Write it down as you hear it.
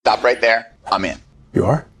Stop right there. I'm in. You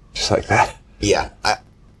are? Just like that? Yeah,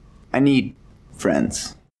 I need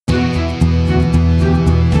friends. I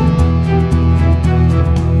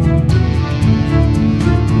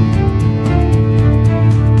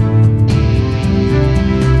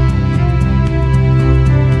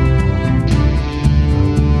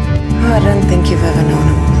don't think you've ever known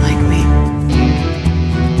a woman like me.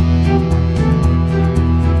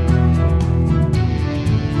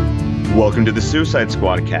 Welcome to the Suicide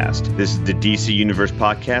Squad cast. This is the DC Universe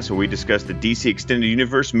podcast where we discuss the DC Extended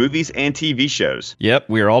Universe movies and TV shows. Yep,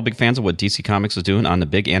 we are all big fans of what DC Comics is doing on the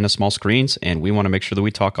big and the small screens, and we want to make sure that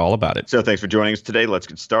we talk all about it. So thanks for joining us today. Let's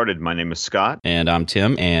get started. My name is Scott. And I'm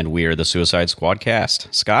Tim, and we are the Suicide Squad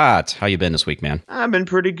cast. Scott, how you been this week, man? I've been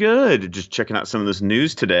pretty good. Just checking out some of this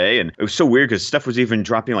news today, and it was so weird because stuff was even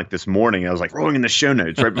dropping like this morning. I was like rolling in the show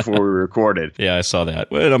notes right before we recorded. Yeah, I saw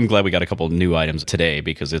that. Well, I'm glad we got a couple new items today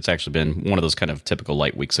because it's actually been one of those kind of typical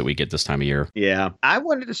light weeks that we get this time of year. Yeah. I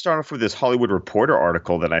wanted to start off with this Hollywood Reporter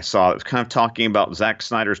article that I saw that was kind of talking about Zack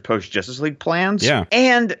Snyder's post-Justice League plans. Yeah.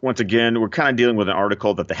 And once again, we're kind of dealing with an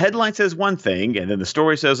article that the headline says one thing and then the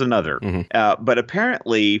story says another. Mm-hmm. But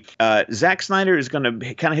apparently, Zack Snyder is going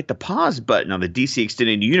to kind of hit the pause button on the DC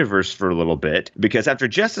Extended Universe for a little bit because after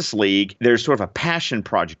Justice League, there's sort of a passion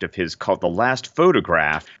project of his called The Last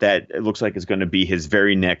Photograph that it looks like is going to be his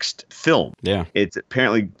very next film. Yeah. It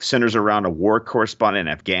apparently centers around a war correspondent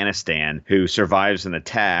in Afghanistan who survives an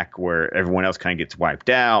attack where everyone else kind of gets wiped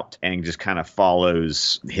out and just kind of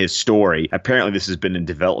follows his story. Apparently, this has been in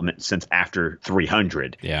development since after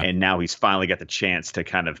 300. Yeah. And now he's finally got the chance to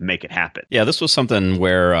kind of make it happen. Yeah, this was something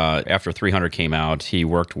where after 300 came out, he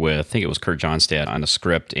worked with, I think it was Kurt Johnstad on the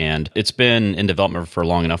script, and it's been in development for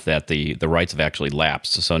long enough that the rights have actually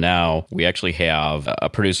lapsed. So now we actually have a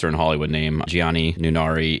producer in Hollywood named Gianni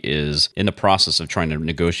Nunari is in the process of trying to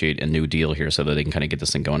negotiate a new deal here so that they can kind of get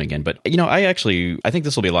this thing going again. But, you know, I think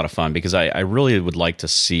this will be a lot of fun because I really would like to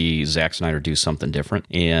see Zack Snyder do something different.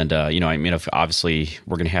 And, you know, I mean, obviously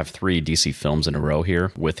we're going to have 3 DC films in a row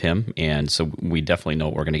here with him. And so we definitely know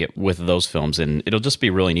what we're going to get with those films. And it'll just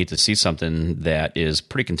be really neat to see something that is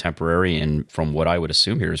pretty contemporary and from what I would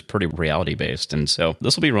assume here is pretty reality based. And so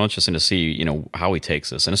this will be real interesting to see, you know, how he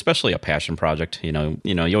takes this, and especially a passion project. You know,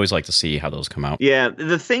 you always like to see how those come out. Yeah.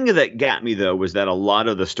 The thing that got me, though, was that a lot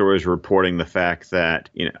of the stories were reporting the fact that,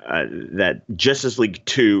 you know, that Justice League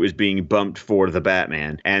 2 is being bumped for the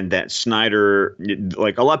Batman, and that Snyder,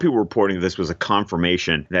 like a lot of people were reporting this was a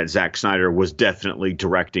confirmation that Zack Snyder was definitely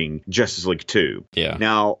directing Justice League 2. Yeah.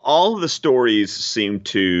 Now, all of the stories seem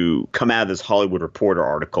to come out of this Hollywood Reporter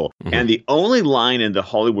article, and the only line in the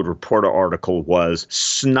Hollywood Reporter article was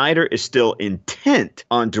Snyder is still intent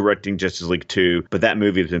on directing Justice League 2, but that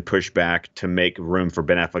movie has been pushed back to make room for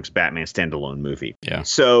Ben Affleck's Batman standalone movie. Yeah.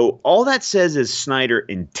 So all that says is Snyder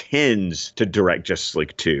intends to direct Justice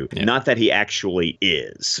League 2, not that he actually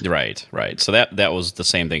is. Right. So that was the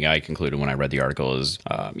same thing I concluded when I read the article is,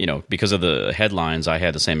 you know, because of the headlines, I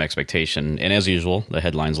had the same expectation. And as usual, the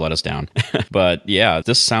headlines let us down. But yeah,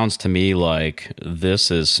 this sounds to me like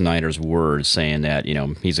this is Snyder's words saying that, you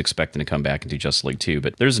know, he's expecting to come back and do Justice League 2.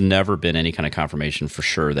 But there's never been any kind of confirmation for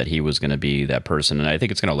sure that he was going to be that person. And I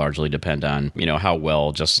think it's going to largely depend on, you know, how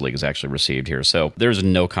well Justice League is actually received here. So there's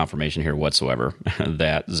no confirmation here whatsoever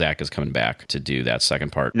that Zack is coming back to do that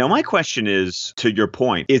second part. Now, my question is, to your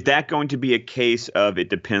point, is that going to be a case of it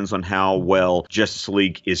depends on how well Justice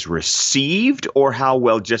League is received or how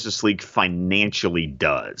well Justice League financially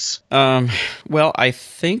does? Well, I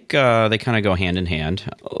think they kind of go hand in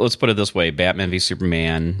hand. Let's put it this way. Batman v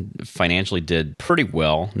Superman financially did pretty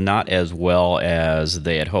well, not as well as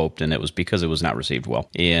they had hoped, and it was because it was not received well.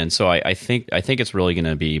 And so I think it's really going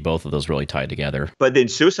to be both of those really tied together. But then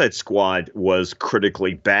Suicide Squad was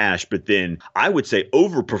critically bashed, but then I would say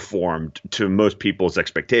overperformed to most people's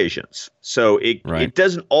expectations. So it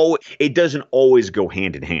doesn't always go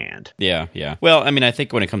hand in hand. Yeah. Well, I mean, I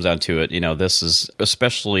think when it comes down to it, you know, this is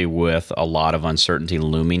especially with a lot of uncertainty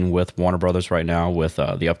looming with Warner Brothers right now with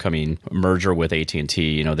the upcoming merger with AT&T.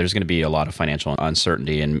 You know, there's going to be a lot of financial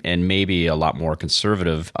uncertainty and maybe a lot more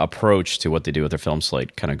conservative approach to what they do with their film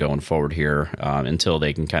slate kind of going forward here until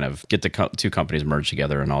they can kind of get the two companies merged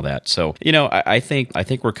together and all that. So, you know, I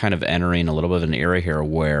think we're kind of entering a little bit of an era here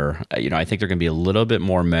where, you know, I think they're going to be a little bit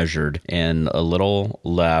more measured and a little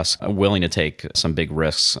less willing to take some big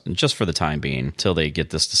risks just for the time being until they get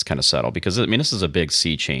this kind of settled. Because, I mean, this is a big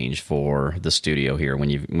sea change for the studio here. When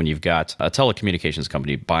you've got a telecommunications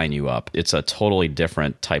company buying you up, it's a totally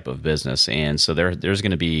different type of business. And so there's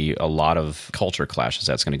going to be a lot of culture clashes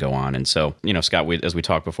that's going to go on. And so, you know, Scott, as we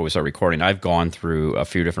talked before we started recording, I've gone through a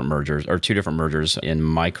few different mergers or two different mergers in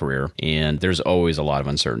my my career, and there's always a lot of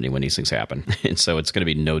uncertainty when these things happen. And so it's going to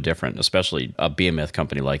be no different, especially a behemoth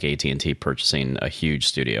company like AT&T purchasing a huge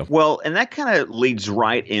studio. Well, and that kind of leads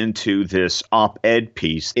right into this op-ed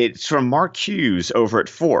piece. It's from Mark Hughes over at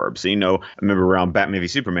Forbes. You know, I remember around Batman v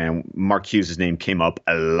Superman, Mark Hughes' name came up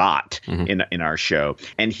a lot in our show.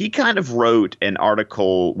 And he kind of wrote an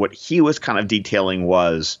article. What he was kind of detailing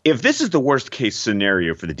was, if this is the worst case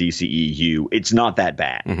scenario for the DCEU, it's not that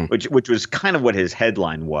bad, which was kind of what his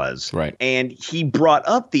headline was. Right. And he brought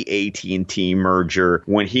up the AT&T merger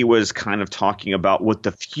when he was kind of talking about what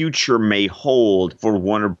the future may hold for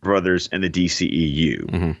Warner Brothers and the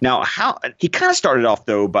DCEU. Now, he kind of started off,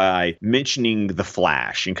 though, by mentioning The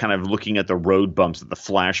Flash and kind of looking at the road bumps that the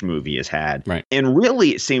Flash movie has had. Right. And really,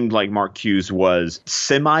 it seemed like Mark Hughes was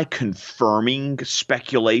semi-confirming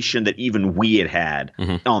speculation that even we had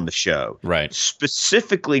on the show. Right.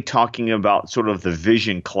 Specifically talking about sort of the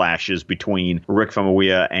vision clashes between Rick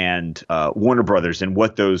Famuyiwa and Warner Brothers and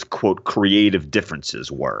what those, quote, creative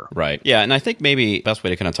differences were. Right. Yeah. And I think maybe the best way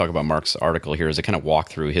to kind of talk about Mark's article here is to kind of walk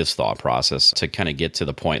through his thought process to kind of get to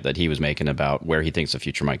the point that he was making about where he thinks the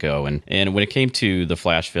future might go. And when it came to the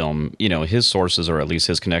Flash film, you know, his sources, or at least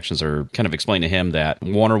his connections, are kind of explaining to him that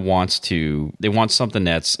Warner they want something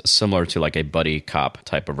that's similar to like a buddy cop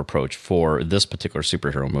type of approach for this particular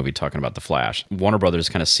superhero movie, talking about the Flash. Warner Brothers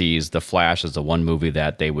kind of sees the Flash as the one movie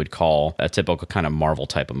that they would call a typical kind of Marvel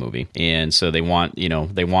type of movie. And so they want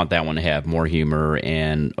that one to have more humor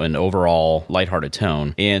and an overall lighthearted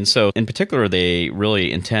tone. And so in particular, they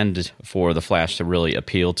really intend for the Flash to really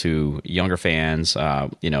appeal to younger fans,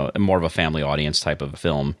 more of a family audience type of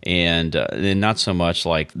film, and not so much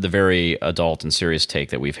like the very adult and serious take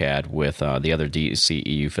that we've had with the other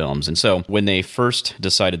DCEU films. And so when they first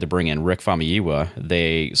decided to bring in Rick Famuyiwa,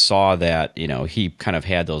 they saw that, he kind of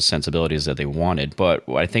had those sensibilities that they wanted. But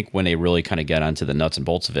I think when they really kind of got onto the nuts and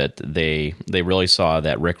bolts of it, they really saw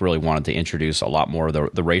that Rick really wanted to introduce a lot more of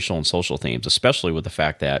the racial and social themes, especially with the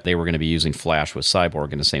fact that they were going to be using Flash with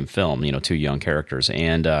Cyborg in the same film, two young characters.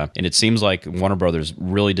 And it seems like Warner Brothers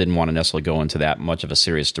really didn't want to necessarily go into that much of a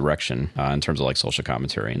serious direction in terms of like social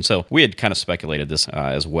commentary. And so we had kind of speculated this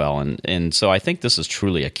as well. And so I think this is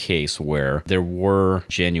truly a case where there were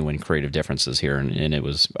genuine creative differences here. And it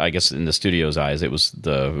was, I guess, in the studio's eyes, it was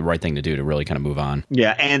the right thing to do to really kind of move on.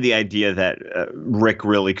 Yeah. And the idea that Rick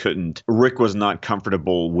was not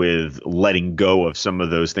comfortable with letting go of some of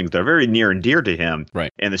those things that are very near and dear to him.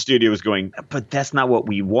 Right. And the studio was going, but that's not what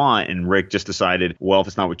we want. And Rick just decided, well, if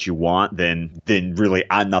it's not what you want, then really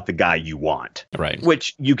I'm not the guy you want. Right.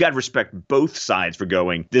 Which you got to respect both sides for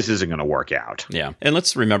going, this isn't going to work out. Yeah. And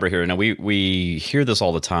let's remember here, now we hear this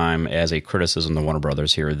all the time as a criticism of Warner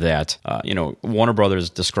Brothers here that, Warner Brothers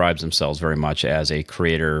describes themselves very much as a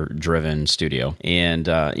creator-driven studio. And,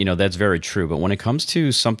 that's very true. But when it comes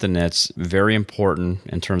to something that's very important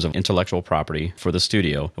in terms of intellectual property for the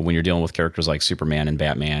studio, when you're dealing with characters like Superman and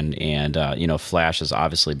Batman and, Flash is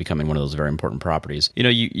obviously becoming one of those very important properties,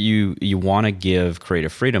 you want to give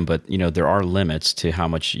creative freedom, but, there are limits to how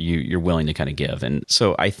much you're willing to kind of give. And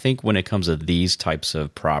so I think when it comes to these types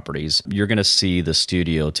of properties, you're going to see the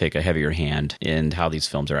studio take a heavier hand in how these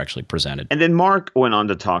films are actually presented. And then Mark went on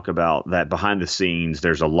to talk about that behind the scenes,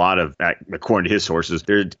 there's a lot of, according to his sources,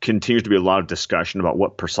 there continues to be a lot of discussion about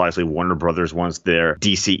what precisely Warner Brothers wants their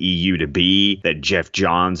DCEU to be, that Jeff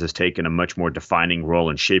Johns has taken a much more defining role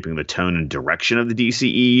in shaping the tone and direction of the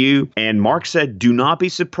DCEU. And Mark said, do not be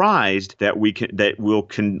surprised that we'll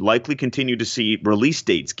likely continue to see release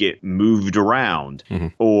dates get moved around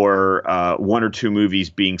or one or two movies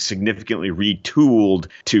being significantly retooled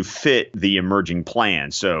to fit the emerging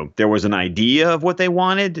plan. So there was an idea of what they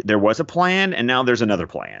wanted, there was a plan, and now there's another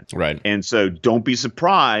plan. Right. And so don't be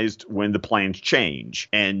surprised when the plans change.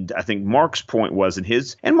 And I think Mark's point was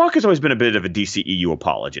and Mark has always been a bit of a DCEU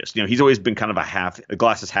apologist. He's always been kind of a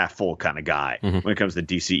glass is half full kind of guy when it comes to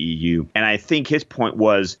DCEU. And I think his point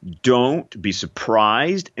was, don't be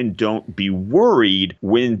surprised and don't be worried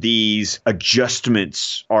when these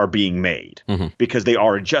adjustments are being made, because they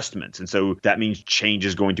are adjustments. And so that means change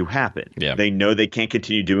is going to happen. Yeah. They know they can't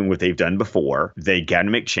continue doing what they've done before. They got to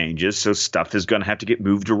make changes. So stuff is going to have to get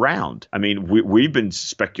moved around. I mean, we've been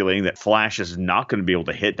speculating that Flash is not going to be able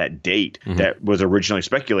to hit that date that was originally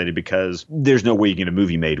speculated, because there's no way you can get a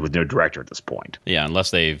movie made with no director at this point. Yeah. Yeah,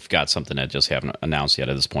 unless they've got something that just haven't announced yet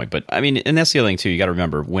at this point. But I mean, and that's the other thing too. You got to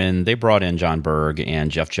remember when they brought in John Berg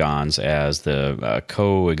and Jeff Johns as the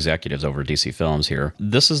co-executives over DC Films here.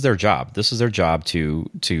 This is their job. This is their job to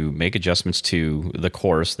make adjustments to the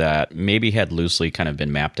course that maybe had loosely kind of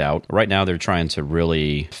been mapped out. Right now, they're trying to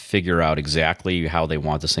really figure out exactly how they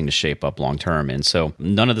want this thing to shape up long term. And so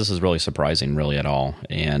none of this is really surprising, really at all.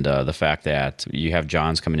 And the fact that you have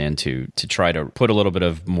Johns coming in to try to put a little bit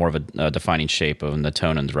of more of a defining shape of the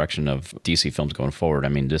tone and direction of DC Films going forward. I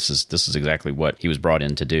mean, this is exactly what he was brought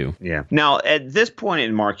in to do. Yeah. Now, at this point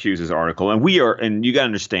in Mark Hughes' article, and you got to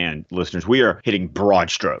understand, listeners, we are hitting broad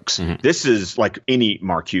strokes. Mm-hmm. This is like any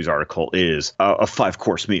Mark Hughes article is a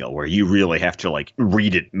 5-course meal where you really have to like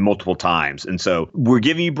read it multiple times. And so we're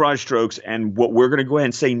giving you broad strokes. And what we're going to go ahead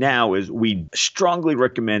and say now is we strongly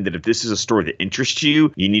recommend that if this is a story that interests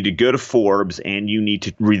you, you need to go to Forbes and you need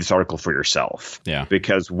to read this article for yourself. Yeah.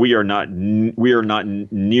 Because we are not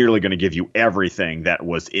nearly going to give you everything that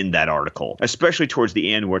was in that article, especially towards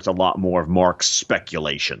the end where it's a lot more of Mark's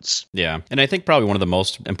speculations. Yeah. And I think probably one of the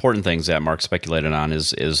most important things that Mark speculated on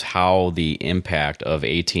is how the impact of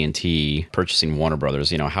AT&T purchasing Warner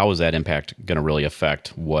Brothers, how is that impact going to really affect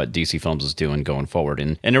what DC Films is doing going forward?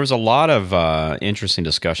 And there was a lot of interesting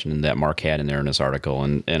discussion that Mark had in there in this article.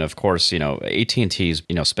 And of course, AT&T's,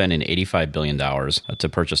 spending $85 billion to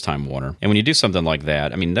purchase Time Warner. And when you do something like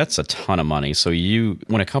that, I mean, that's a ton of money. So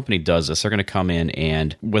when a company does this, they're going to come in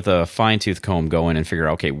and with a fine-tooth comb go in and figure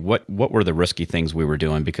out, okay, what were the risky things we were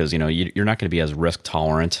doing? Because, you're not going to be as risk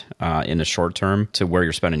tolerant in the short term to where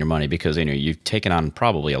you're spending your money because, you've taken on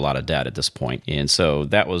probably a lot of debt at this point. And so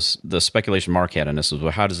that was the speculation Mark had on this was,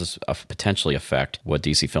 well, how does this potentially affect what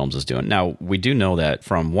DC Films is doing? Now, we do know that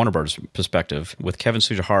from Warner Brothers' perspective, with Kevin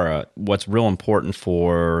Tsujihara, what's real important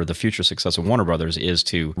for the future success of Warner Brothers is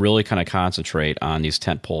to really kind of concentrate on these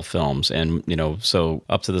tentpole films. And, so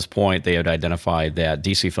up to this point, they had identified that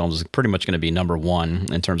DC Films is pretty much going to be number one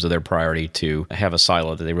in terms of their priority to have a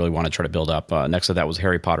silo that they really want to try to build up. Next to that was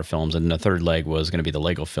Harry Potter films, and the third leg was going to be the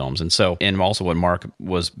Lego films. And also what Mark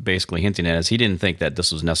was basically hinting at is he didn't think that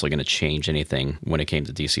this was necessarily going to change anything when it came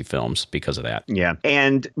to DC Films because of that. Yeah.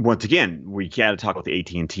 And once again, we got to talk about the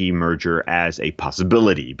AT&T merger as a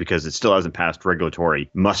possibility because it still hasn't passed regulatory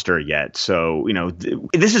muster yet. So,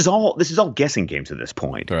 this is all guessing games at this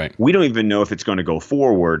point. Right. We don't even know if it's going to go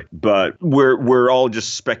forward, but we're all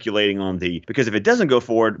just speculating on because if it doesn't go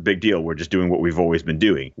forward, big deal. We're just doing what we've always been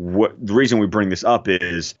doing. The reason we bring this up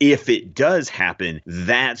is if it does happen,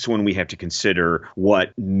 that's when we have to consider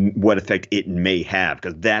what effect it may have,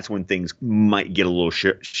 because that's when things might get a little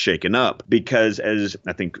shaken up. Because as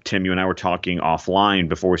I think, Tim, you and I were talking offline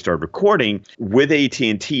before we started recording, with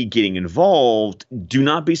AT&T getting involved, do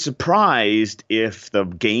not be surprised if the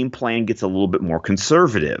game plan gets a little bit more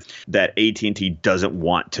conservative, that AT&T doesn't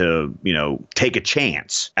want to, take a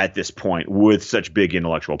chance at this point with such big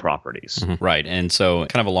intellectual properties. Mm-hmm. Right. And so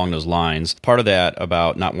kind of along those lines, part of that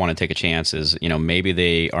about not wanting to take a chance is, maybe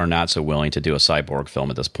they are not so willing to do a Cyborg film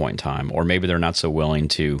at this point in time, or maybe they're not so willing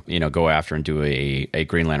to, go after and do a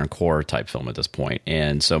Green Lantern Corps type film at this point.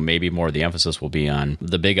 And so maybe more of the emphasis will be on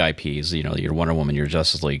the big IPs, your Wonder Woman, your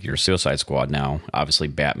Justice League, your Suicide Squad now, obviously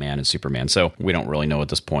Batman and Superman. So we don't really know at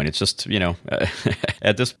this point. It's just,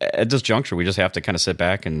 at this juncture, we just have to kind of sit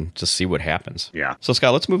back and just see what happens. Yeah. So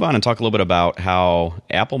Scott, let's move on and talk a little bit about how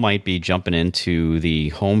Apple might be jumping into the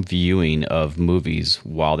home viewing of movies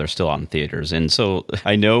while they're still out in theaters. And so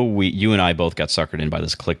I know you and I both got suckered in by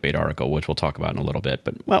this clickbait article, which we'll talk about in a little bit.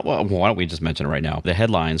 But well, why don't we just mention it right now? The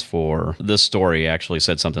headlines for this story actually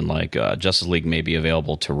said something like Justice League may be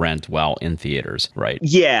available to rent while in theaters, right?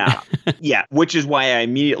 Yeah. Yeah. Which is why I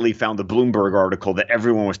immediately found the Bloomberg article that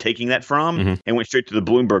everyone was taking that from and went straight to the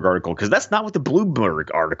Bloomberg article, because that's not what the Bloomberg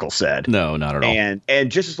article said. No, not at all.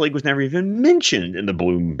 And Justice League was never even mentioned in the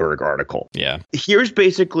Bloomberg article. Yeah. Here's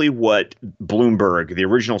basically what Bloomberg, the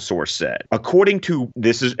original source, said. According to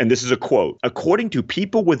this is a quote, according to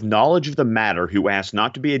people with knowledge of the matter who asked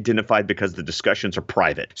not to be identified because the discussions are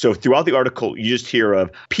private. So throughout the article, you just hear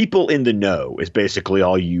of people in the know is basically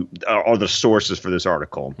all you are the sources for this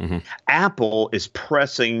article. Mm-hmm. Apple is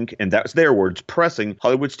pressing, and that's their words, pressing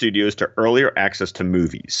Hollywood studios to earlier access to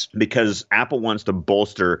movies because Apple wants to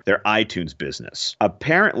bolster their iTunes business.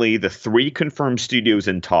 Apparently, the three confirmed studios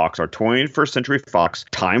in talks are 21st Century Fox,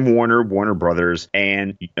 Time Warner, Warner Brothers,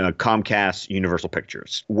 and Comcast Universal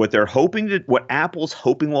Pictures. What Apple's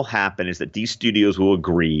hoping will happen is that these studios will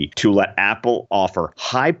agree to let Apple offer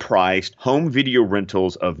high-priced home video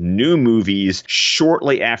rentals of new movies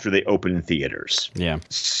shortly after they open in theaters. Yeah.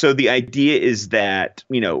 So the idea is that,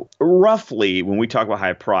 roughly when we talk about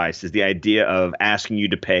high price is the idea of asking you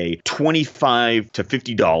to pay $25 to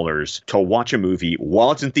 $50 to watch a movie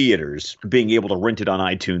while it's in theaters, being able to rent it on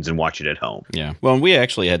iTunes and watch it at home. Yeah. Well, we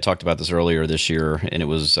actually had talked about this earlier this year, and it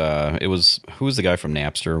was who was the guy from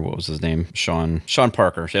Napster? What was his name? Sean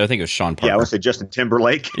Parker. I think it was Sean Parker. Yeah, I would say Justin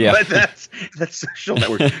Timberlake. Yeah. But that's social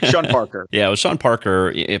network. Sean Parker. Yeah, it was Sean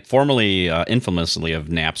Parker, formerly infamously of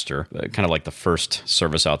Napster, kind of like the first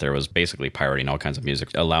service out there was basically pirating all kinds of music,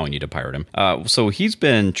 allowing you to pirate him. So he's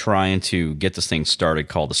been trying to get this thing started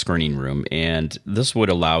called the Screening Room, and this would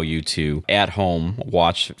allow you to at home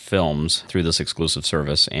watch films through this exclusive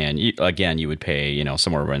service. And you would pay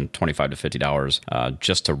somewhere around $25 to $50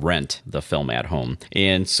 just to rent the film at home.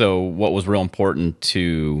 And so what was real important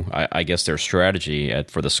to I guess their strategy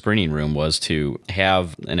for the Screening Room was to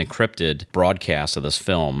have an encrypted broadcast of this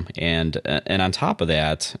film, and on top of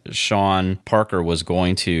that, Sean Parker was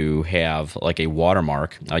going to have like a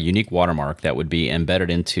watermark, a unique watermark that would be embedded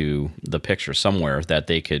into the picture somewhere that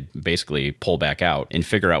they could basically pull back out and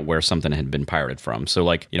figure out where something had been pirated from.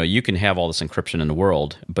 So you can have all this encryption in the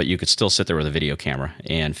world, but you could still sit there with a video camera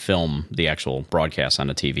and film the actual broadcast on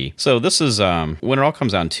the TV. So this is when it all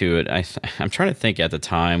comes down to it, I'm trying to think at the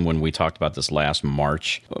time when we talked about this last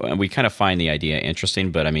March, we kind of find the idea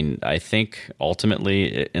interesting, but I think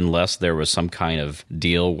ultimately, unless there was some kind of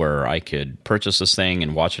deal where I could purchase this thing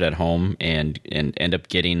and watch it at home and end up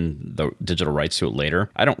getting the digital rights to it later,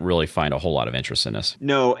 I don't really find a whole lot of interest in this.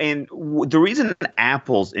 No, and the reason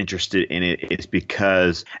Apple's interested in it is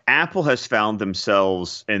because Apple has found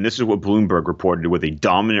themselves, and this is what Bloomberg reported, with a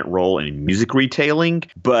dominant role in music retailing,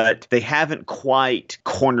 but they haven't quite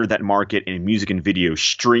cornered that market in music and video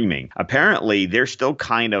streaming. Apparently, they're still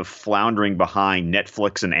kind of floundering behind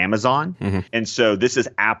Netflix and Amazon. Mm-hmm. And so this is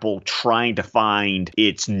Apple trying to find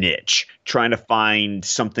its niche, trying to find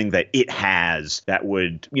something that it has that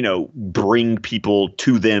would, bring people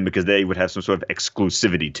to them because they would have some sort of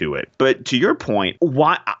exclusivity to it. But to your point,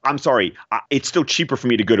 it's still cheaper for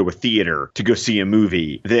me to go to a theater to go see a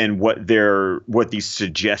movie than what these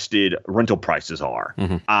suggested rental prices are.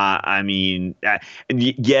 Mm-hmm.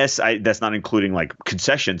 Yes, that's not including like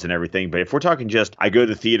concessions and everything. But if we're talking just, I go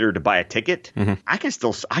to the theater to buy a ticket, mm-hmm. I can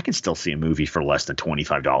still see a movie for less than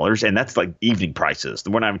 $25, and that's like evening prices.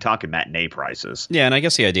 We're not even talking matinee prices. Yeah, and I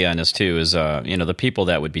guess the idea on this too is, the people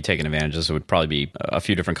that would be taking advantage of this would probably be a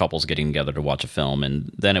few different couples getting together to watch a film,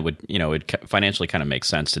 and then it would, it financially kind of make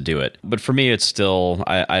sense to do it. But for me, it's still,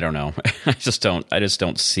 I don't know. I just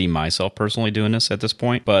don't see myself personally doing this at this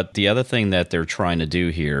point. But the other thing that they're trying to do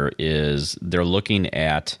here is they're looking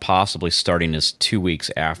at possibly starting this 2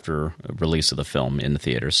 weeks after release of the film in the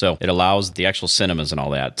theater. So it allows the actual cinemas and all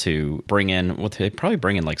that to bring in, they probably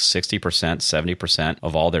bring in like 60%, 70%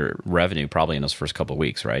 of all their revenue probably in those first couple of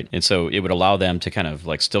weeks, right? And so it would allow them to kind of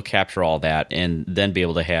like still capture all that and then be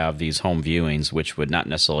able to have these home viewings, which would not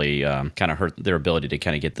necessarily kind of hurt their ability to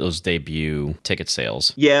kind of get those debut ticket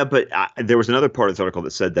sales. Yeah, but there was another part of this article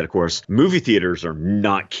that said that, of course, movie theaters are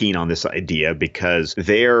not keen on this idea because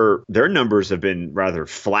their numbers have been rather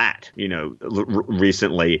flat,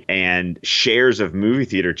 recently, and shares of movie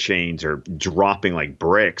theater chains are dropping like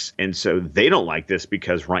bricks. And so they don't like this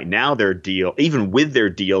because right now even with their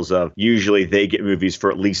deals of usually they get movies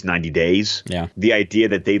for at least 90 days. Yeah. The idea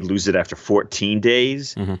that they'd lose it after 14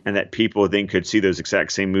 days mm-hmm. and that people then could see those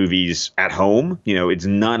exact same movies at home, it's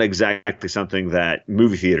not exactly something that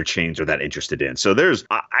movie theater chains are that interested in. So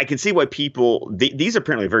I can see why these are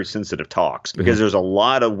apparently very sensitive talks because mm-hmm. there's a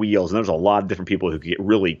lot of wheels and there's a lot of different people who get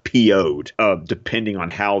really PO'd depending on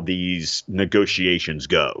how these negotiations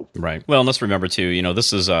go. Right. Well, and let's remember too,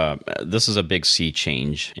 this is a big sea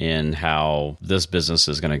change in how this business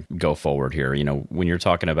is going to go forward here. When you're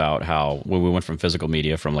talking about when we went from physical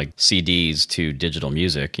media from like CDs to digital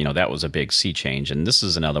music, that was a big sea change. And this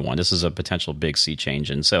is another one. This is a potential big sea change.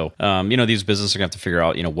 And so, these businesses are going to have to figure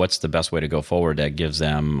out, what's the best way to go forward that gives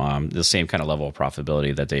them the same kind of level of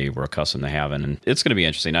profitability that they were accustomed to having. And it's going to be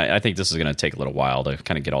interesting. I think this is going to take a little while to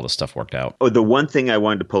kind of get all this stuff worked out. Oh, the one thing I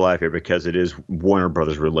wanted to pull out here, because it is Warner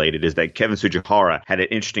Brothers related, is that Kevin Tsujihara had an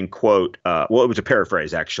interesting quote. It was a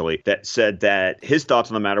paraphrase, actually, that said that his thoughts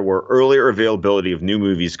on the matter were earlier availability of new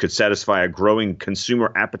movies could satisfy a growing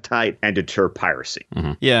consumer appetite and deter piracy.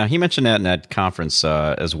 Mm-hmm. Yeah, he mentioned that in that conference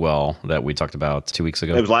as well that we talked about 2 weeks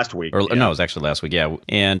ago. It was last week. No, it was actually last week, yeah.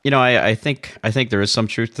 And, I think there is some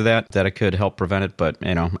truth to that it could help prevent it, but,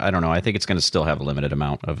 I don't know. I think it's going to still have a limited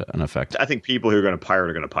amount of an effect. I think people who are going to pirate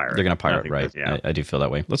are going to pirate. They're going to pirate, right. Yeah. I do feel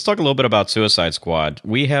that way. Let's talk a little bit about Suicide Squad.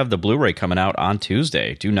 We have the Blu-ray coming out on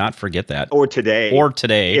Tuesday. Do not forget that. Or today. Or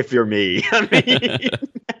today. If you're me.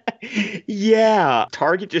 Yeah,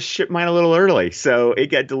 Target just shipped mine a little early, so it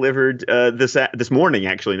got delivered this morning.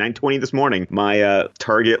 Actually, 9:20 this morning. My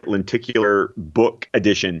Target lenticular book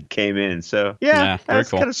edition came in. So yeah, that's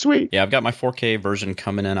cool. Kind of sweet. Yeah, I've got my 4K version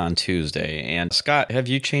coming in on Tuesday. And Scott, have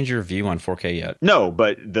you changed your view on 4K yet? No,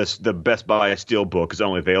 but the Best Buy Steelbook is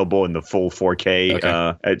only available in the full 4K.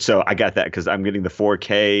 Okay. So I got that because I'm getting the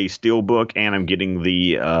 4K Steelbook and I'm getting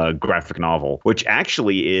the graphic novel, which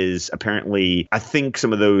actually is apparently, I think,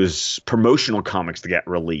 some of those promotional comics that got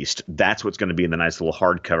released. That's what's going to be in the nice little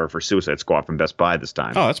hardcover for Suicide Squad from Best Buy this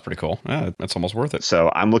time. Oh, that's pretty cool. Yeah, that's almost worth it.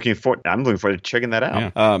 So I'm looking forward to checking that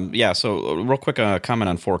out. Yeah. So real quick comment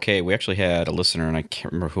on 4K. We actually had a listener, and I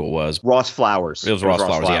can't remember who it was. Ross Flowers. It was Ross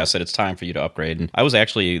Flowers. Yeah, I said it's time for you to upgrade. And I was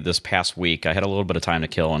actually this past week. I had a little bit of time to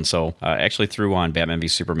kill, and so I actually threw on Batman v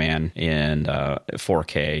Superman in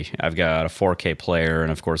 4K. I've got a 4K player,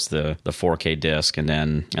 and of course the 4K disc, and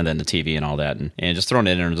then the TV and all that, and just throwing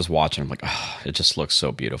it in and just watching. I'm like, oh, it just looks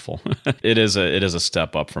so beautiful. It is a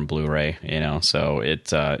step up from Blu-ray, So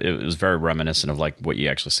it was very reminiscent of like what you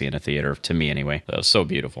actually see in a theater, to me anyway. So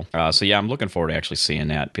beautiful. So yeah, I'm looking forward to actually seeing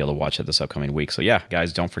that, be able to watch it this upcoming week. So yeah,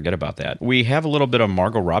 guys, don't forget about that. We have a little bit of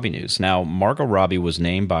Margot Robbie news. Now, Margot Robbie was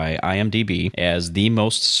named by IMDb as the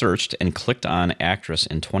most searched and clicked on actress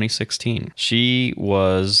in 2016. She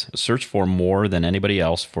was searched for more than anybody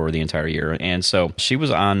else for the entire year, and so she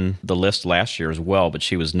was on the list last year as well, but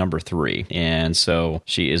she was number 3, and so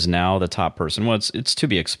she is now the top person. Well, it's to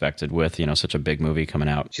be expected with such a big movie coming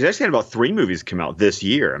out. She's actually had about 3 movies come out this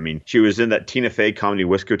year. I mean, she was in that Tina Fey comedy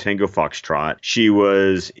Wisco Tango Foxtrot. She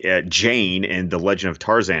was Jane in the Legend of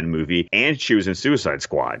Tarzan movie, and she was in Suicide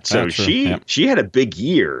Squad. So she had a big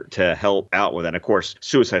year to help out with that. And of course,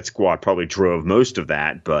 Suicide Squad probably drove most of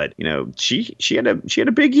that, but she had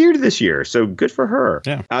a big year this year. So good for her.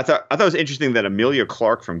 Yeah. I thought it was interesting that Emilia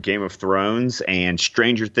Clarke from Game of Thrones and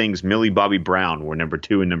Stranger Things Millie Bobby Brown were number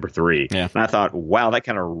 2 and number 3. Yeah. And I thought, wow, that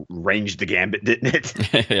kind of ranged the gambit, didn't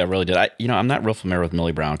it? Yeah, it really did. I'm not real familiar with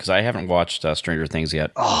Millie Brown because I haven't watched Stranger Things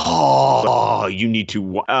yet. Oh, you need to.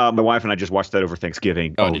 My wife and I just watched that over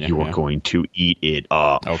Thanksgiving. Oh, you are going to eat it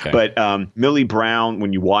up. Okay. But Millie Brown,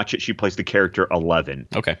 when you watch it, she plays the character 11.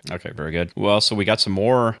 Okay, very good. Well, so we got some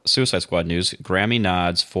more Suicide Squad news. Grammy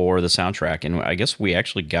nods for the soundtrack, and I guess we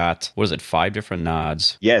actually got, 5 different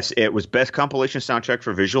nods? Yes, it was Best Compilation Soundtrack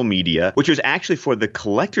for Visual Media, which was actually for the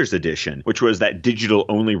Collector's Edition, which was that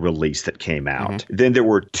digital-only release that came out. Mm-hmm. Then there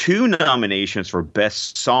were 2 nominations for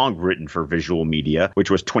Best Song Written for Visual Media,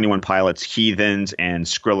 which was 21 Pilots' Heathens and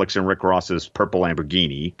Skrillex and Rick Ross's Purple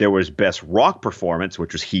Lamborghini. There was Best Rock Performance,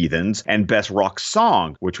 which was Heathens, and Best Rock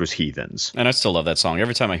Song, which was Heathens. And I still love that song.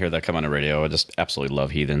 Every time I hear that come on the radio, I just absolutely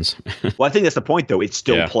love Heathens. Well, I think that's the point, though. It's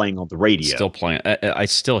still playing on the radio. Still playing. I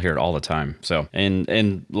still hear it all the time. So,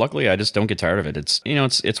 and luckily, I just don't get tired of it. It's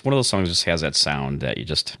it's one of those songs that just has that sound that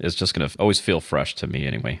it's just going to always feel fresh to me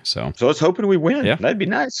anyway. So let's hope we win. Yeah. That'd be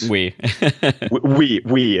nice. We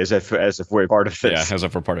as if we're part of this. Yeah, as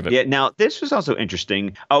if we're part of it. Yeah. Now, this was also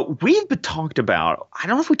interesting. We've been talked about, I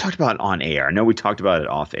don't know if we talked about it on air. I know we talked about it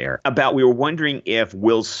off air. We were wondering if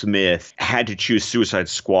Will Smith had to choose Suicide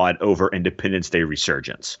Squad over Independence Day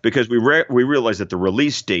Resurgence, because we realized that the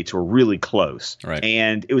release dates were really close. Right.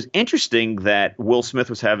 And it was interesting that Will Smith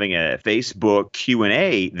was having a Facebook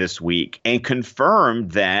Q&A this week and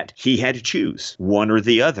confirmed that he had to choose one or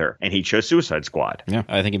the other, and he chose Suicide Squad. Yeah,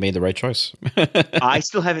 I think he made the right choice. I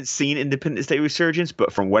still haven't seen Independence Day Resurgence,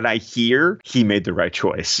 but from what I hear, he made the right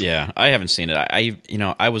choice. Yeah, I haven't seen it.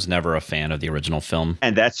 I was never a fan of the original film,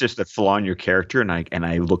 and that's just a flaw in your character, and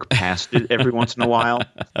I look past it every once in a while.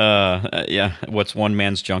 Yeah, what's one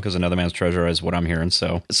man's junk is another man's treasure is what I'm hearing.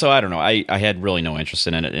 So I don't know. I had really no interest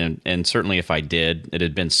in it, and certainly if I did, it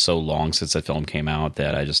had been so long since the film came out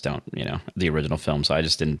that I just don't, the original film. So I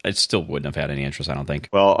just didn't. I still wouldn't have had any interest, I don't think.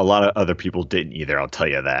 Well, a lot of other people didn't either. I'll tell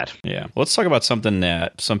you that. Yeah. Let's talk about something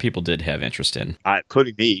that some people did have interest in,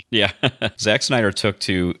 including me. Yeah. Zack Snyder took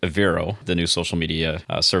to Vero, the new social media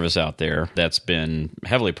service out there that's been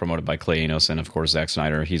heavily promoted by Clay Enos, and of course Zack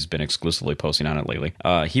Snyder. He's been exclusively posting on it lately.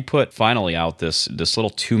 He put finally out this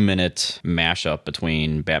little 2-minute mashup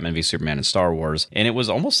between Batman v Superman and Star Wars, and it was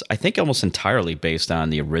almost entirely based on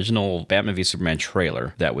the original Batman v Superman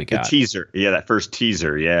trailer that we got. The teaser. Yeah, that first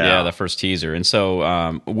teaser. Yeah, the first teaser. And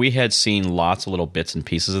so we had seen lots of little bits and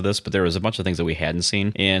pieces of this, but there was a bunch of things that we hadn't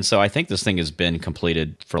seen. And so I think this thing has been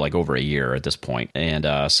completed for like over a year at this point.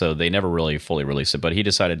 And so they never really fully released it, but he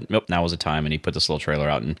decided, nope, now was the time, and he put this little trailer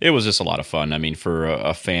out, and it was just a lot of fun. I mean, for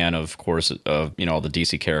a fan, of course, of all the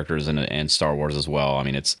DC characters and Star Wars as well. I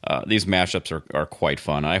mean, it's these mashups are quite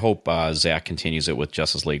fun. I hope Zack continues it with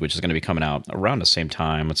Justice League, which is going to be coming out around the same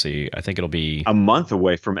time. Let's see, I think it'll be a month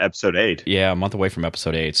away from episode 8. Yeah, a month away from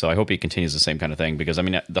episode 8. So I hope he continues the same kind of thing because, I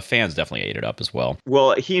mean, the fans definitely ate it up as well.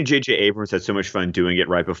 Well, he and J.J. Abrams had so much fun doing it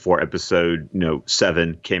right before episode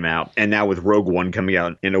 7 came out. And now with Rogue One coming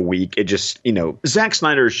out in a week, it just, Zack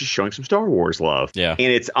Snyder is just showing some Star Wars love. Yeah.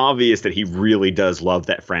 And it's obvious that he really does love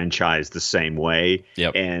that franchise the same way.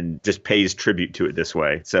 Yep. And just pays tribute to it this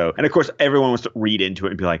way. So, and of course, everyone wants to read into it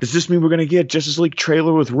and be like, does this mean we're going to get Justice League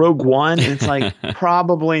trailer with Rogue One? And it's like,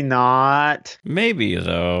 probably not. Maybe,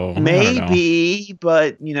 though. Maybe,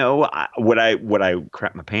 but, would I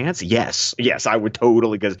crap my pants? Yes, I would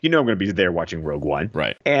totally, because I'm going to be there watching Rogue One.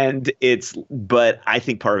 Right. And but I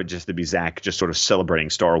think part of it just to be Zack just sort of celebrating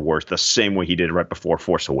Star Wars the same way he did right before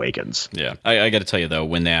Force Awakens. Yeah. I got to tell you, though,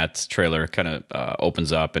 when that trailer kind of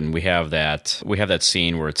opens up and we have that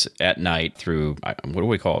scene where it's at night through, what do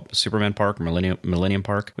we call it? Superman Park? Millennium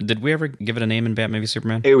Park? Did we ever give it a name in Batman v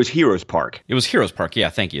Superman? It was Heroes Park. It was Heroes Park. Yeah,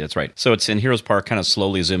 thank you. That's right. So it's in Heroes Park, kind of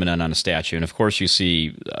slowly zooming in on a statue. And of course, you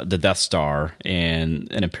see the Death Star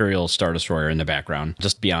and an Imperial Star Destroyer in the background,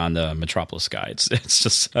 just beyond the Metropolis sky. It's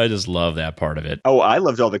just, I just love that part of it. Oh, I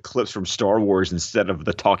loved all the clips from Star Wars instead of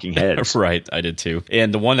the talking heads. Right. I did too.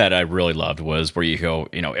 And the one that I really loved was where you go,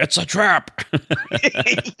 it's a trap.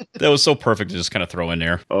 That was so perfect to just kind of throw in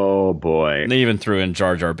there. Oh, boy. And they even threw in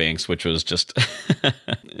Jar Jar Binks, which was just,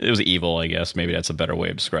 it was evil, I guess. Maybe that's a better way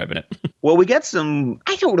of describing it. Well, we get some,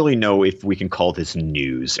 I don't really know if we can call this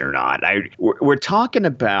news or not. We're talking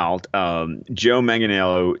about Joe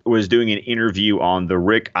Manganiello was doing an interview on the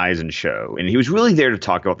Rick Eisen show, and he was really there to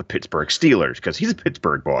talk about the Pittsburgh Steelers because he's a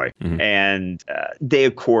Pittsburgh boy. Mm-hmm. And they,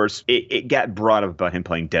 of course, it got brought up about him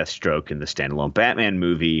playing Deathstroke in the standalone Batman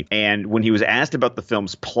movie. And when he was asked about the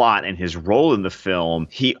film's plot and his role in the film,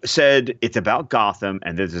 he said, it's about Gotham,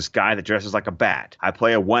 and there's this guy that dresses like a bat. I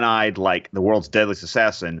play a one-eyed, like the world's deadliest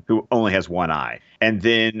assassin who only has one eye. And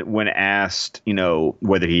then when asked,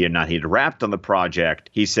 whether he or not he'd wrapped on the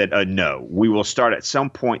project, he said, no, we will start at some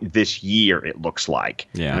point this year, it looks like.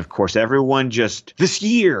 Yeah. And of course, everyone just, this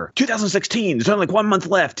year, 2016, there's only like 1 month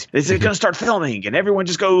left. Is it going to start filming? And everyone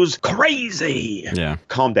just goes crazy. Yeah.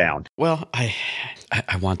 Calm down. Well, I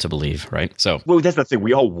want to believe, right? So, well, that's the thing.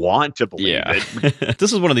 We all want to believe it.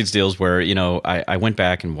 This is one of these deals where, I went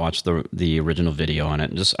back and watched the original video on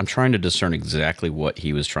it, and I'm trying to discern exactly what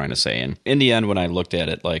he was trying to say. And in the end, when I looked at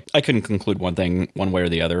it, like, I couldn't conclude one thing one way or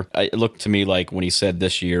the other. It looked to me like when he said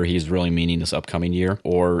this year, he's really meaning this upcoming year,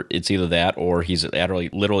 or it's either that or he's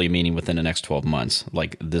literally meaning within the next 12 months,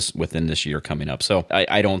 like within this year coming up. So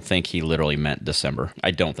I don't think he literally meant December.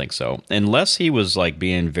 I don't think so. Unless he was like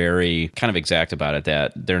being very kind of exact about it,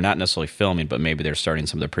 that they're not necessarily filming, but maybe they're starting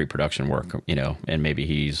some of the pre-production work, and maybe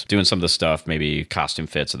he's doing some of the stuff, maybe costume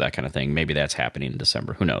fits or that kind of thing. Maybe that's happening in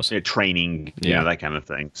December. Who knows? Training, that kind of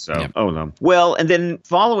thing. So, yeah. Oh no. Well, and then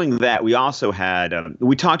following that, we also had,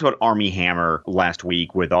 we talked about Armie Hammer last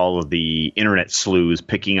week with all of the internet sleuths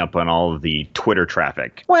picking up on all of the Twitter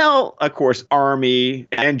traffic. Well, of course, Armie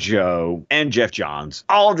and Joe and Jeff Johns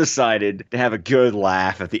all decided to have a good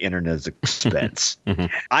laugh at the internet's expense. Mm-hmm.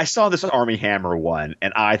 I saw this Armie Hammer one,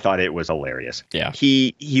 and I thought it was hilarious. Yeah.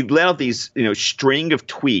 He let out these, string of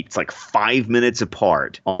tweets like 5 minutes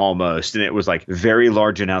apart almost, and it was like very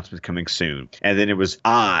large announcement coming soon. And then it was,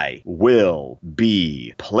 I will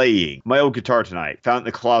be playing my old guitar tonight. Found it in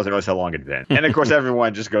the closet. I realized how long it had been. And of course,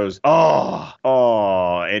 everyone just goes, oh.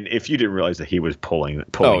 And if you didn't realize that he was pulling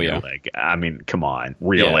your leg, I mean, come on,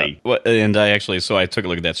 really? Yeah. Well, and I took a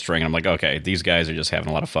look at that string, and I'm like, okay, these guys are just having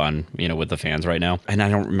a lot of fun, with the fans right now. And I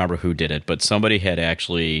don't remember who did it, but somebody had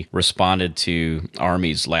actually responded to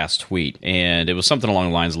Armie's last tweet, and it was something along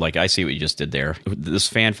the lines of like, I see what you just did there. This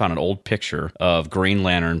fan found an old picture of Green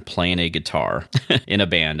Lantern playing a guitar in a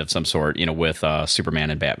band of some sort, with Superman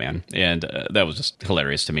and Batman, and that was just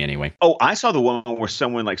hilarious to me anyway. Oh, I saw the one where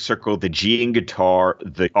someone like circled the G in guitar,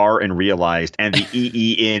 the R in realized, and the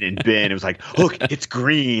EE in and Ben. It was like, look, it's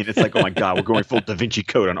green. It's like, oh my God, we're going full Da Vinci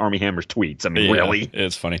Code on Armie Hammer's tweets. I mean, really?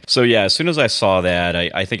 It's funny. So yeah, as soon as I saw that,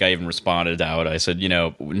 I think I even responded out. I said,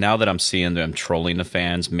 now that I'm seeing them trolling the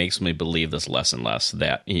fans, makes me believe this less and less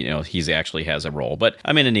that, he's actually has a role. But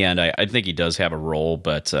I mean, in the end, I think he does have a role,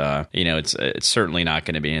 but it's certainly not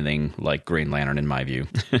going to be anything like Green Lantern in my view.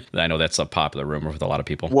 I know that's a popular rumor with a lot of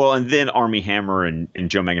people. Well, and then Armie Hammer and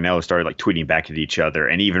Joe Manganiello started like tweeting back at each other,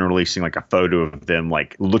 and even releasing like a photo of them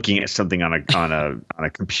like looking at something on a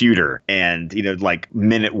computer, and like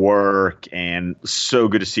men at work, and so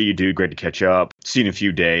good to see you, dude. Great to catch up. See you in a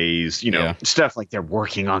few days. stuff like they're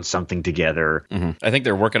working on something together. I think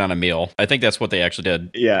they're working on a meal. I think that's what they actually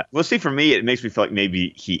did. Yeah. Well, see, for me, it makes me feel like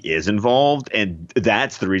maybe he is involved, and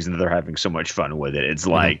that's the reason that they're having so much fun with it. It's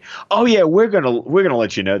like, oh yeah, we're gonna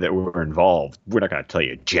let you know that we're involved. We're not gonna tell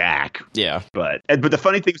you jack. Yeah. But the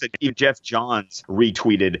funny thing is that even Jeff Johns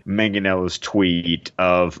retweeted Manganiello's tweet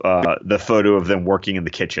of the photo of them working in the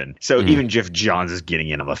kitchen. So even Jeff Johns is getting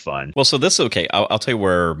in on the fun. Well, so this is okay. I'll tell you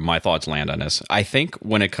where my thoughts land on this. I think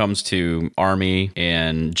when it comes to Army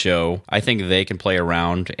and Joe, I think they can play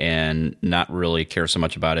around and not really care so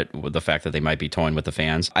much about it with the fact that they might be toying with the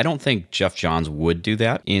fans. I don't think Jeff Johns would do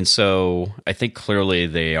that. And so I think clearly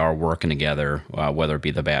they are working together, whether it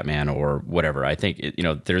be the Batman or whatever. I think,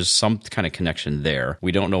 there's some kind of connection there.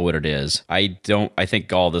 We don't know what it is. I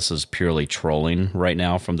think all this is purely trolling right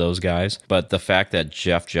now from those guys. But the fact that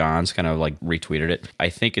Jeff Johns kind of like retweeted it, I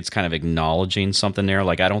think it's kind of acknowledging something there.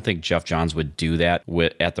 Like, I don't think Jeff Johns would do that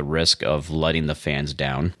at the risk of letting the fans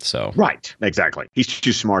down. So right, exactly. He's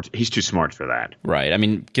too smart. He's too smart for that. Right. I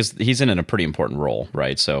mean, because he's in a pretty important role,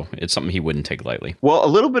 right? So it's something he wouldn't take lightly. Well, a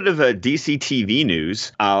little bit of DC TV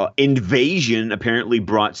news. Invasion apparently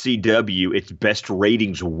brought CW its best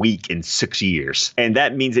ratings week in 6 years. And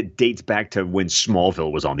that means it dates back to when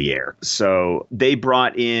Smallville was on the air. So they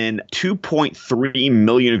brought in 2.3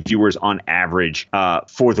 million viewers on average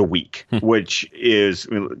for the week, which is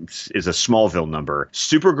a Smallville number.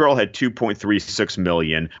 Supergirl had 2.36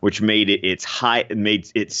 million, which made it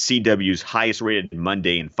CW's highest rated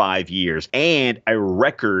Monday in 5 years and a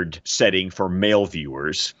record setting for male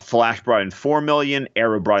viewers. Flash brought in 4 million,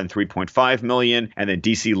 Arrow brought in 3.5 million, and then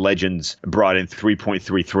DC Legends brought in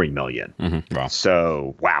 3.33 million. Wow.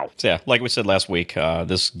 So, wow. So yeah, like we said last week,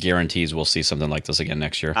 this guarantees we'll see something like this again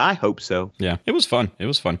next year. I hope so. Yeah, it was fun.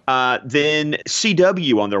 Then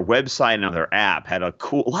CW on their website and on their app had a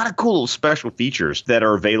lot of cool little special features that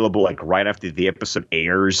are available like right after the episode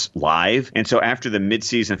airs live. And so after the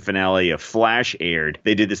mid-season finale of Flash aired,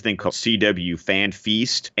 they did this thing called CW Fan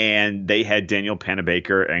Feast, and they had Daniel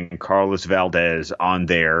Panabaker and Carlos Valdez on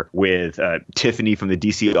there with Tiffany from the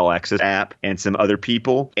DC All Access app and some other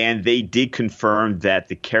people. And they did confirm that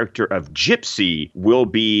the character of Gypsy will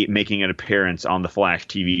be making an appearance on the Flash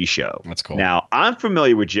TV show. That's cool. Now, I'm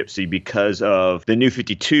familiar with Gypsy because of the New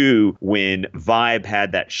 52 when Vibe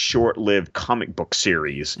had that short-lived comic book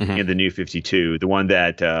series in the New 52, the one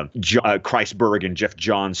that Kreisberg and Jeff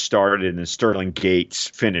Johns started and then Sterling Gates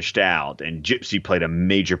finished out. And Gypsy played a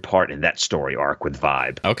major part in that story arc with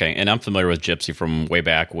Vibe. Okay, and I'm familiar with Gypsy from way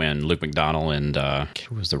back when Luke McDonnell and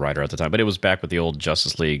who was the writer at the time, but it was back with the old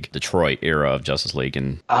Justice League, Detroit era of Justice League.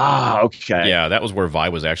 And okay. Yeah, that was where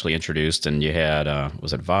Vibe was actually introduced, and you had,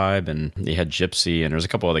 was it Vibe, and you had Gypsy, and there's a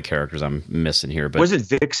couple other characters I'm missing here. But was it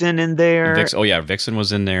Vixen in there? Vixen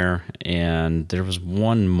was in there, and there was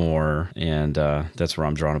one more, and that's where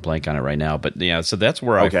I'm drawing a blank on it right now. But yeah, so that's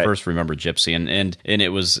where I first remember Gypsy, and it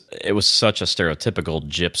was such a stereotypical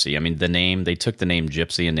Gypsy. I mean, they took the name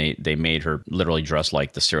Gypsy and they made her literally dress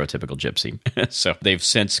like the stereotypical Gypsy. So they've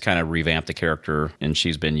since kind of revamped the character, and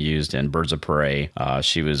she's been used in Birds of Prey.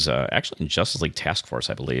 She was actually in Justice League Task Force,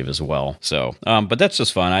 I believe, as well. So, but that's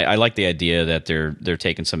just fun. I like the idea that they're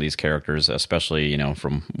taking some of these characters, especially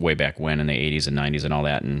from way back when in the 80s and 90s and all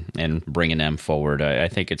that, and bringing them forward. I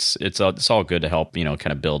think it's all good to help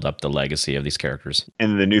kind of build up the legacy of these characters.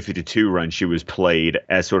 In the New 52 run, she was played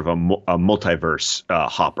as sort of a multiverse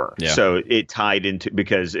hopper. Yeah. So it tied into,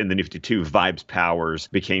 because in the New 52, Vibe's powers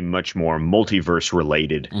became much more multiverse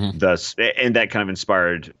related. Thus, and that kind of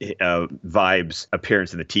inspired Vibe's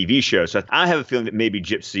appearance in the TV show. So I have a feeling that maybe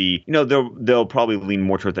Gypsy, they'll probably lean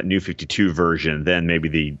more toward that New 52 version than maybe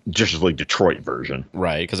the Justice League Detroit version.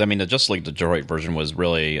 Right, because I mean, the Justice League Detroit version was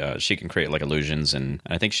really, she can create like illusions, and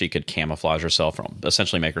I think she could camouflage herself,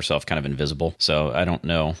 essentially make herself kind of invisible. So I don't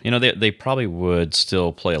know. They probably would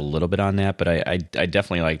still play a little bit on that, but I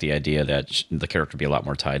definitely like the idea that the character would be a lot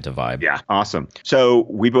more tied to Vibe. Yeah, awesome. So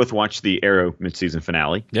we both watched the Arrow mid-season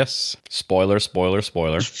finale. Yes. Spoilers. Spoilers.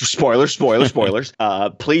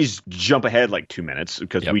 Please jump ahead like 2 minutes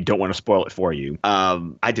because we don't want to spoil it for you.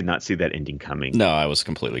 I did not see that ending coming. No, I was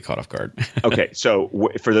completely caught off guard. Okay, so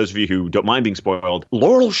for those of you who don't mind being spoiled,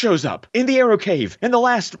 Laurel shows up in the Arrow Cave in the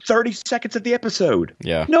last 30 seconds of the episode.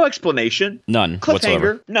 Yeah. No explanation. None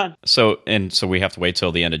whatsoever. None. So we have to wait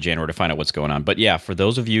till the end of January to find out what's going on. But yeah, for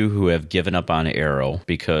those of you who have given up on Arrow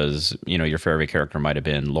because, your favorite character might have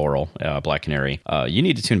been Laurel, Black Canary, you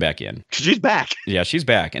need to tune back in. She's back. Yeah, she's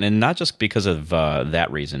back. And not just because of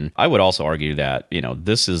that reason. I would also argue that,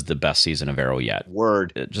 this is the best season of Arrow yet.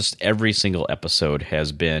 Word. Just every single episode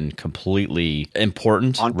has been completely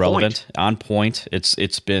important, on relevant, on point.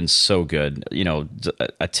 It's been so good.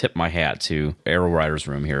 I tip my hat to Arrow Writers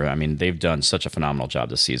Room here. I mean, they've done such a phenomenal job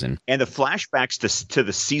this season. And the flashbacks to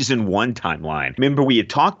the season 1 timeline. Remember, we had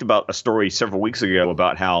talked about a story several weeks ago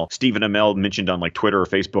about how Stephen Amell mentioned on like Twitter or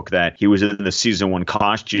Facebook that he was in the season 1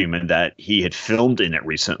 costume and that he had filmed in it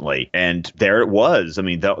recently. And there it was. I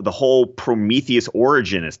mean, the whole Prometheus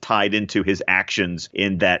origin is tied into his actions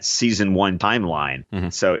in that season 1 timeline. Mm-hmm.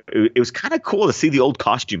 So it was kind of cool to see the old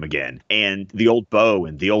costume again and the old bow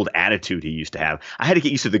and the old attitude he used to have. I had to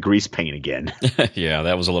get used to the grease paint again. Yeah,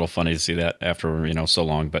 that was a little funny to see that after, so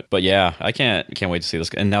long. But yeah, I can't wait to see this.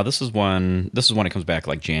 And now this is when it comes back,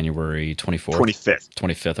 like January 24th? 25th.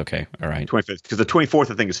 25th, okay. All right. 25th, because the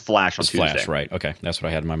 24th, I think, is Flash on Tuesday. Flash, right. Okay, that's what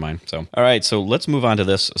I had in my mind. So, all right, so let's move on to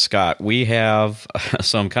this, Scott. We have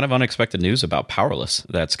some kind of unexpected news about Powerless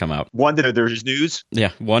that's come out. One, that there's news?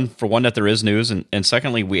 Yeah, one that there is news. And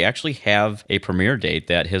secondly, we actually have a premiere date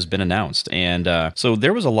that has been announced. And so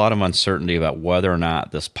there was a lot of uncertainty about whether or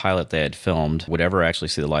not this pilot they had filmed would ever actually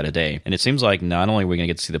see the light of day. And it seems like not only are we going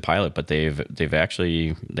to get to see the pilot, but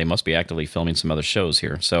they must be actively filming some other shows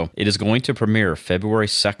here. So it is going to premiere February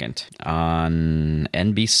 2nd on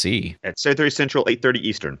NBC. At 7:30 Central, 8:30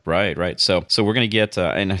 Eastern. Right. So we're going to get,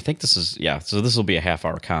 and I think so this will be a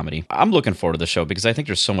half-hour comedy. I'm looking forward to the show because I think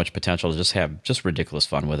there's so much potential to just have ridiculous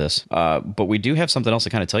fun with this. But we do have something else to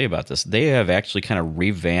kind of tell you about this. They have actually kind of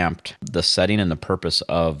revamped the setting and the purpose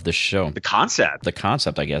of the show. The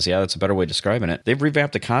concept, I guess. Yeah, that's a better way of describing it. They've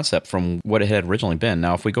revamped the concept from what it had originally been.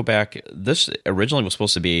 Now, if we go back, this originally was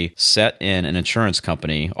supposed to be set in an insurance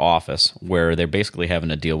company office where they're basically having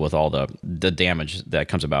to deal with all the damage that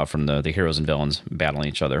comes about from the heroes and villains battling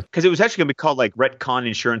each other. Because it was actually going to be called like Retcon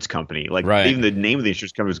Insurance Company. Like even the name of the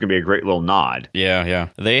insurance company was going to be a great little nod. Yeah.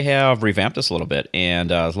 They have revamped this a little bit. And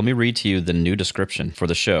let me read to you the new description for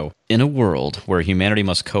the show. In a world where humanity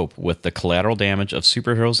must cope with the collateral damage of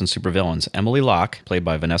superheroes and supervillains, Emily Locke, played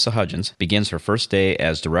by Vanessa Hudgens, begins her first day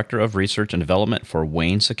as Director of Research and Development for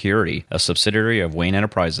Wayne Security, a subsidiary of Wayne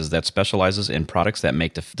Enterprises that specializes in products that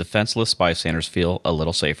make defenseless bystanders feel a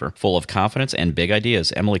little safer. Full of confidence and big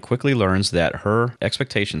ideas, Emily quickly learns that her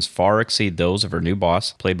expectations far exceed those of her new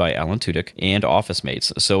boss, played by Alan Tudyk, and office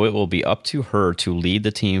mates, so it will be up to her to lead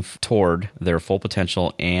the team toward their full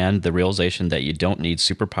potential and the realization that you don't need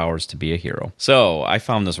superpowers to be a hero. So I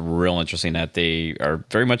found this real interesting that they are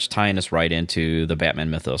very much tying us right into the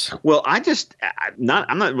Batman mythos. Well, I'm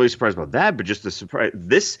not really surprised about that, but just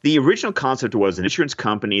the original concept was an insurance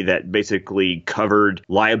company that basically covered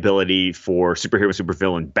liability for superhero and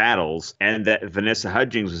supervillain battles, and that Vanessa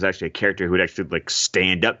Hudgens was actually a character who would actually like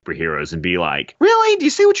stand up for heroes and be like, really? Do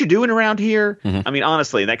you see what you're doing around here? Mm-hmm. I mean,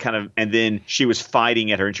 honestly, and then she was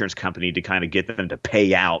fighting at her insurance company to kind of get them to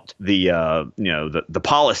pay out the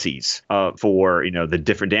policies for the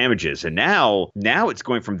different damages. And now it's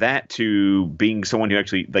going from that to being someone who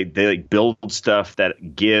actually they build stuff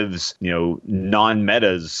that gives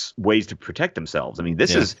non-metas ways to protect themselves. I mean,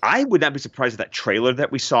 I would not be surprised if that trailer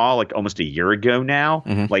that we saw like almost a year ago now,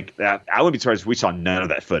 like I would be surprised if we saw none of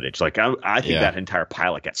that footage. Like I think that entire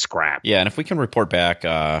pilot got scrapped. Yeah, and if we can report back,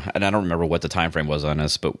 and I don't remember what the time frame was on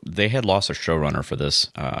this, but they had lost a showrunner for this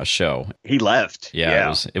show. He left.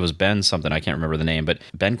 Yeah. It was Ben something. I can't remember the name, but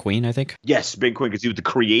Ben Queen, I think. Yes, Ben Queen, because he was the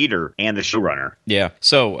creator and the showrunner. Yeah.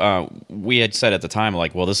 So we had said at the time,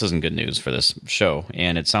 like, well, this isn't good news for this show,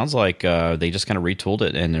 and it sounds like they just kind of retooled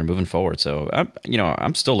it and they're moving forward. So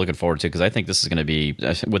I'm still looking forward to it because I think this is going to be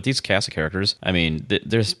with these cast of characters. I mean,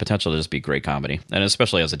 there's potential to just be great comedy, and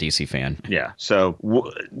especially as a DC fan. Yeah. So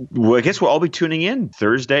I guess we'll all be tuning in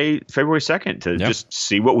Thursday, February 2nd to just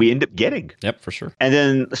see what we end up getting. Yep, for sure. And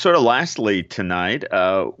then sort of lastly tonight,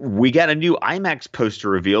 we got a new IMAX poster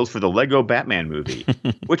revealed for the Lego Batman movie,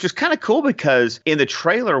 which was kind of cool because in the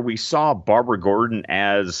trailer we saw Barbara Gordon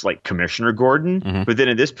as like Commissioner Gordon, but then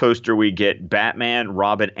in this poster we get Batman,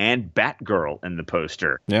 Robin, and Batgirl in the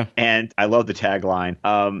poster. Yeah. And I love the tagline.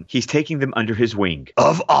 He's taking them under his wing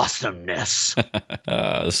of awesomeness.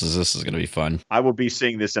 This is going to be fun. I will be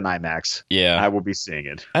seeing this in IMAX. Yeah. I will be seeing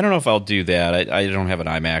it. I don't know if I'll do that. I don't have an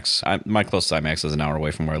IMAX. My closest IMAX is an hour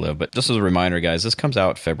away from where I live. But just as a reminder, guys, this comes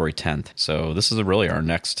out February 10th. So this is really our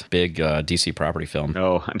next big DC property film.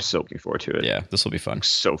 Oh, I'm so looking forward to it. Yeah, this will be fun.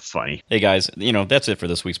 So funny. Hey, guys, that's it for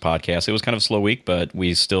this week's podcast. It was kind of a slow week, but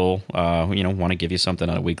we still, want to give you something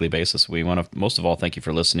on a weekly basis. We want to, most of all, thank you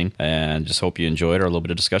for listening and just hope you enjoyed our little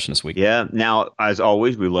bit of discussion this week. Yeah. Now, as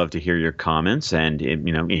always, we love to hear your comments and,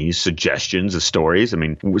 any suggestions of stories. I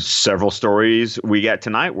mean, several stories we got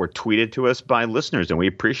tonight were tweeted to us by listeners, and we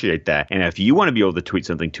appreciate that. And if you want to be able to tweet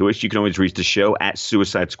something to us, you can always reach the show at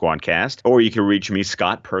Suicide Squadcast, or you can reach me,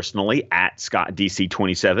 Scott, personally at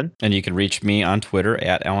ScottDC27. And you can reach me on Twitter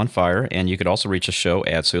at Alan Fire, and you could also reach the show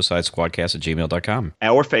at suicidesquadcast@gmail.com.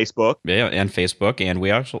 Our Facebook. Yeah, and Facebook. And we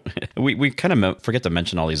actually, we kind of forget to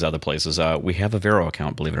mention all these other places. We have a Vero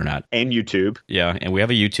account, believe it or not. And YouTube. Yeah, and we have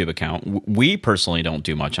a YouTube account. We personally don't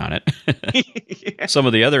do much on it. Some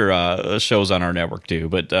of the other shows on our network do,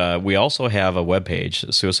 but we also have a webpage,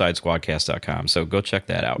 suicidesquadcast.com. So go check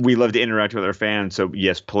that out. We love to interact with our fans, so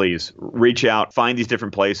yes, please reach out, find these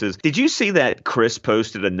different places. Did you see that Chris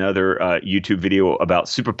posted another YouTube video about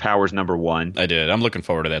Superpowers #1? I did. I'm looking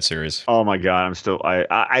forward to that series. Oh my God,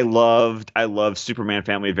 I love Superman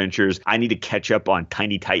Family Adventures. I need to catch up on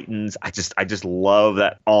Tiny Titans. I just love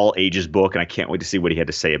that all ages book, and I can't wait to see what he had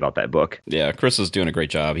to say about that book. Yeah, Chris is doing a great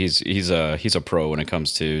job. He's a pro when it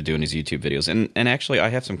comes to doing his YouTube videos. And actually, I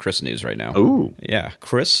have some Chris news right now. Ooh. Yeah,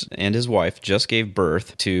 Chris and his wife just gave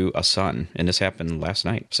birth to a son, and this happened last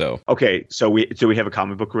night. So okay, so we have a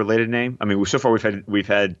comic book related name. I mean, so far we've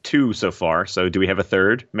had 2 so far. So do we have a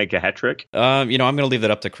third? Make a hat trick? I'm going to leave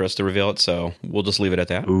that up to Chris to reveal it. So we'll just leave it at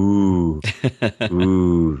that. Ooh,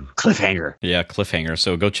 ooh, cliffhanger. Yeah, cliffhanger.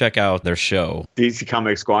 So go check out their show, DC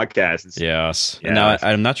Comics Squadcast. Yes. Now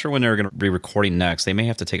I'm not sure when they're going to be recording next. They may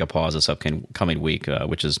have to take a pause this upcoming week,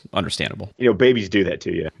 which is understandable. Babies do that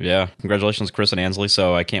to you. Yeah. Congratulations, Chris and Ansley.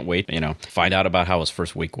 So I can't wait, find out about how his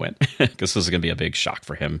first week went, because this is going to be a big shock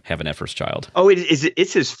for him having that first child. Oh,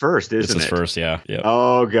 it's his first, isn't it? It's his first, yeah. Yep.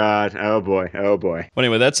 Oh God. Oh boy. Oh boy. Well,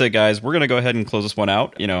 anyway, that's it, guys. We're going to go ahead and close this one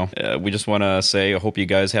out. We just want to say I hope you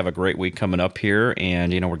guys have a great week coming up here,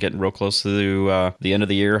 and we're getting real close to the end of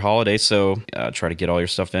the year holiday, so try to get all your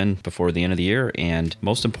stuff in before the end of the year, and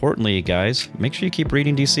most importantly, guys, make sure you keep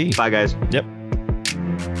reading DC. Bye, guys. Yep.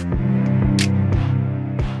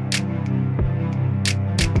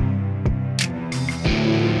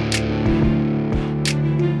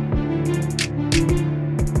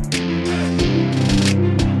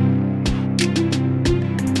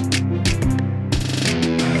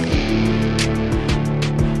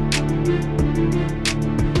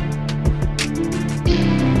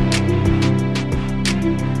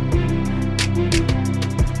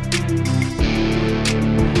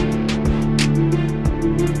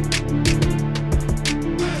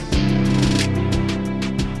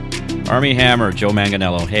 Army Hammer, Joe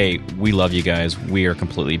Manganiello. Hey, we love you guys. We are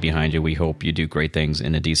completely behind you. We hope you do great things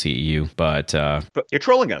in the DCEU, but you're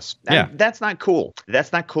trolling us. Yeah. That's not cool.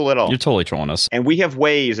 That's not cool at all. You're totally trolling us. And we have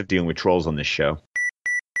ways of dealing with trolls on this show.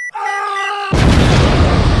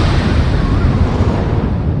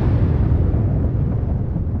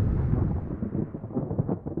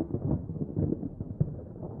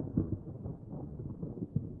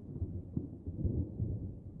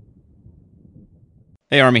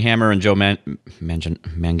 Hey, Army Hammer and Joe Manganiello,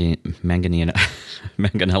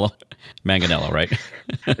 right?